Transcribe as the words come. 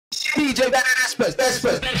DJ Vespers,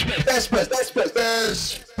 Vespers, Vespers, Vespers,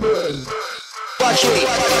 Vespers. Watch me.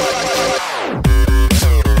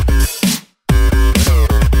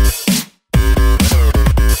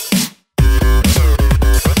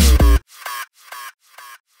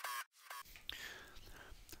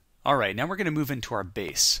 All right, now we're going to move into our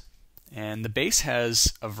bass. And the bass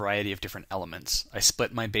has a variety of different elements. I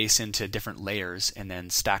split my bass into different layers and then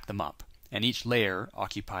stack them up. And each layer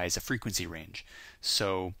occupies a frequency range.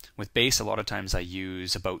 So with bass, a lot of times I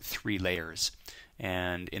use about 3 layers.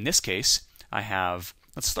 And in this case, I have,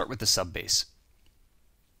 let's start with the sub bass.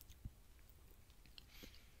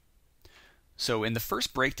 So in the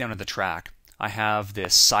first breakdown of the track, I have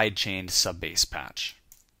this side-chained sub bass patch.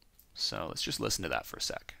 So let's just listen to that for a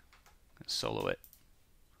sec. Solo it.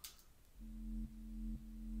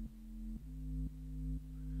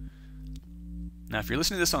 Now if you're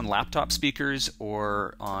listening to this on laptop speakers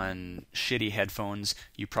or on shitty headphones,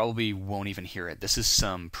 you probably won't even hear it. This is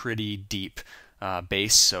some pretty deep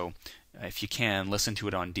bass, so if you can, listen to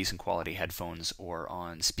it on decent quality headphones or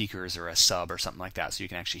on speakers or a sub or something like that so you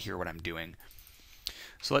can actually hear what I'm doing.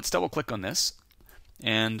 So let's double click on this,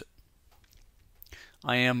 and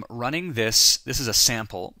I am running this. This is a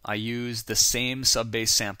sample. I use the same sub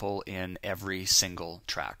bass sample in every single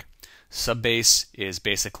track. Sub bass is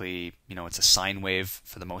basically, it's a sine wave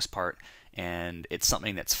for the most part, and it's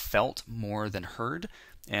something that's felt more than heard.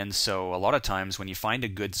 And so a lot of times when you find a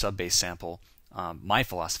good sub bass sample, my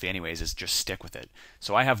philosophy anyways is just stick with it.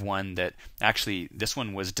 So I have one that actually, this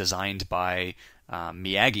one was designed by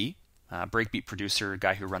Miyagi, breakbeat producer,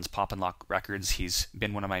 guy who runs Pop and Lock Records. He's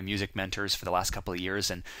been one of my music mentors for the last couple of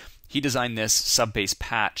years, and he designed this sub bass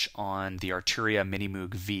patch on the Arturia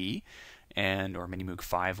Minimoog V, or Minimoog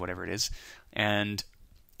 5, whatever it is, and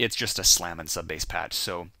it's just a slammin' sub bass patch.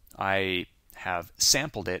 So I have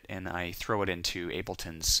sampled it and I throw it into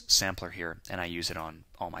Ableton's sampler here, and I use it on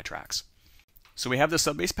all my tracks. So we have the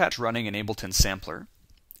sub bass patch running in Ableton's sampler,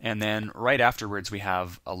 and then right afterwards we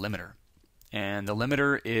have a limiter. And the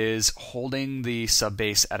limiter is holding the sub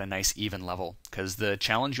bass at a nice even level, because the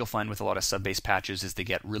challenge you'll find with a lot of sub bass patches is they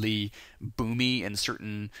get really boomy in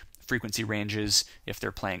certain frequency ranges if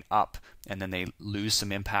they're playing up, and then they lose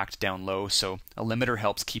some impact down low. So a limiter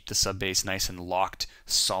helps keep the sub bass nice and locked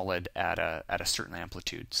solid at a certain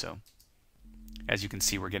amplitude. So as you can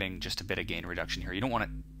see, we're getting just a bit of gain reduction here. You don't want it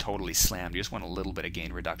totally slammed, you just want a little bit of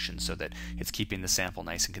gain reduction so that it's keeping the sample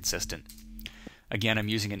nice and consistent. Again, I'm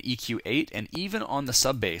using an EQ8, and even on the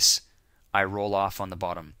sub bass, I roll off on the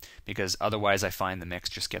bottom, because otherwise I find the mix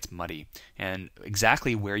just gets muddy. And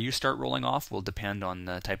exactly where you start rolling off will depend on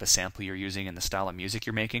the type of sample you're using and the style of music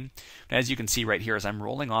you're making. But as you can see right here, as I'm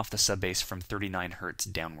rolling off the sub bass from 39 Hertz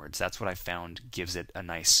downwards, that's what I found gives it a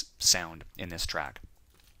nice sound in this track.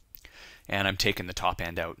 And I'm taking the top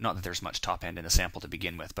end out. Not that there's much top end in the sample to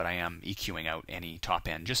begin with, but I am EQing out any top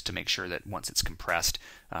end just to make sure that once it's compressed,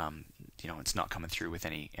 it's not coming through with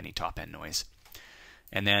any top end noise.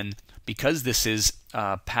 And then because this is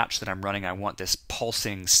a patch that I'm running, I want this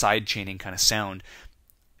pulsing side chaining kind of sound.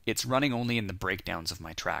 It's running only in the breakdowns of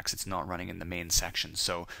my tracks. It's not running in the main section.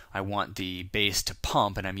 So I want the bass to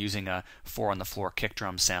pump, and I'm using a 4 on the floor kick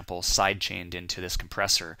drum sample side chained into this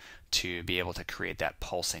compressor to be able to create that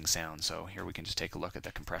pulsing sound. So here we can just take a look at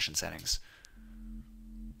the compression settings.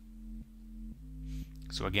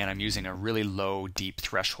 So again, I'm using a really low, deep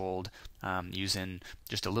threshold, using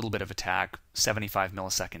just a little bit of attack, 75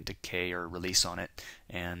 millisecond decay or release on it,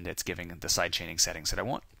 and it's giving the side chaining settings that I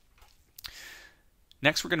want.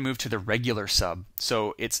 Next, we're going to move to the regular sub.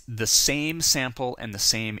 So it's the same sample and the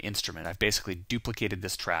same instrument. I've basically duplicated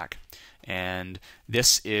this track, and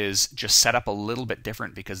this is just set up a little bit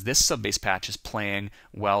different because this sub bass patch is playing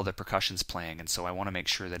while the percussion's playing, and so I want to make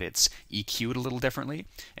sure that it's EQ'd a little differently.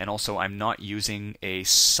 And also, I'm not using a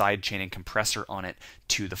side chaining compressor on it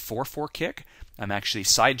to the 4/4 kick. I'm actually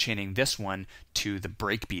side chaining this one to the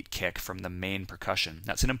breakbeat kick from the main percussion.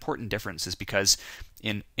 That's an important difference, is because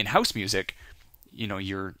in house music,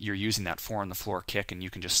 you're using that 4 on the floor kick, and you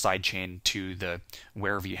can just side chain to the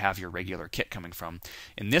wherever you have your regular kick coming from.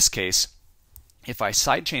 In this case, if I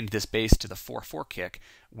side chained this bass to the 4/4 kick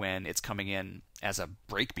when it's coming in as a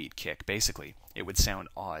breakbeat kick, basically, it would sound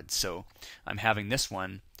odd. So I'm having this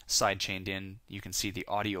one side chained in. You can see the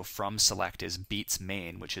audio from select is Beats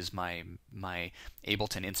main, which is my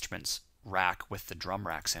Ableton Instruments rack with the drum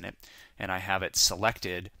racks in it, and I have it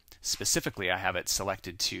selected. Specifically, I have it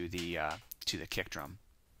selected to the kick drum.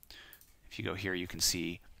 If you go here, you can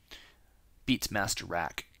see Beats Master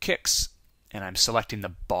Rack Kicks, and I'm selecting the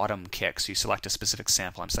bottom kick. So you select a specific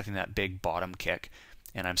sample. I'm selecting that big bottom kick,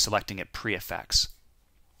 and I'm selecting it pre-effects.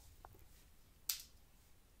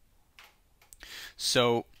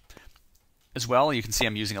 So as well, you can see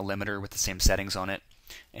I'm using a limiter with the same settings on it.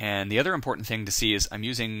 And the other important thing to see is I'm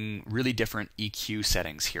using really different EQ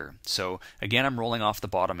settings here. So again, I'm rolling off the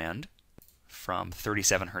bottom end from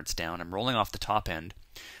 37 Hertz down. I'm rolling off the top end.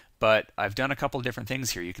 But I've done a couple of different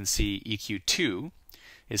things here. You can see EQ2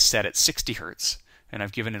 is set at 60 Hertz, and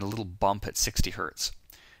I've given it a little bump at 60 Hertz.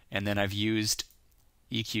 And then I've used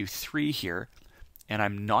EQ3 here, and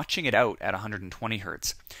I'm notching it out at 120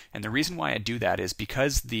 Hertz. And the reason why I do that is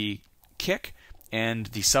because the kick and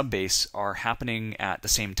the sub bass are happening at the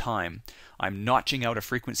same time. I'm notching out a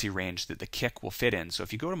frequency range that the kick will fit in. So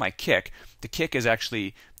if you go to my kick, the kick is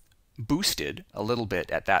actually boosted a little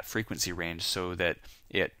bit at that frequency range so that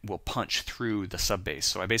it will punch through the sub bass.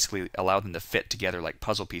 So I basically allow them to fit together like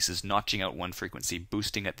puzzle pieces, notching out one frequency,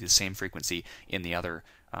 boosting at the same frequency in the other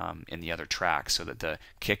track, so that the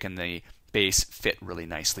kick and the bass fit really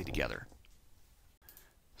nicely together.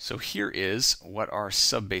 So here is what our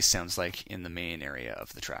sub bass sounds like in the main area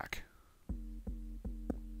of the track.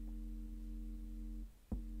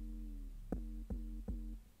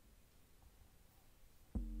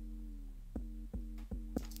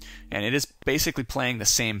 And it is basically playing the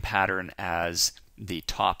same pattern as the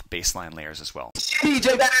top bassline layers as well.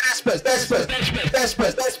 DJ Vespers, Vespers,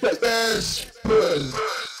 Vespers, Vespers, Vespers.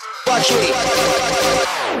 Watch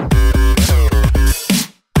it.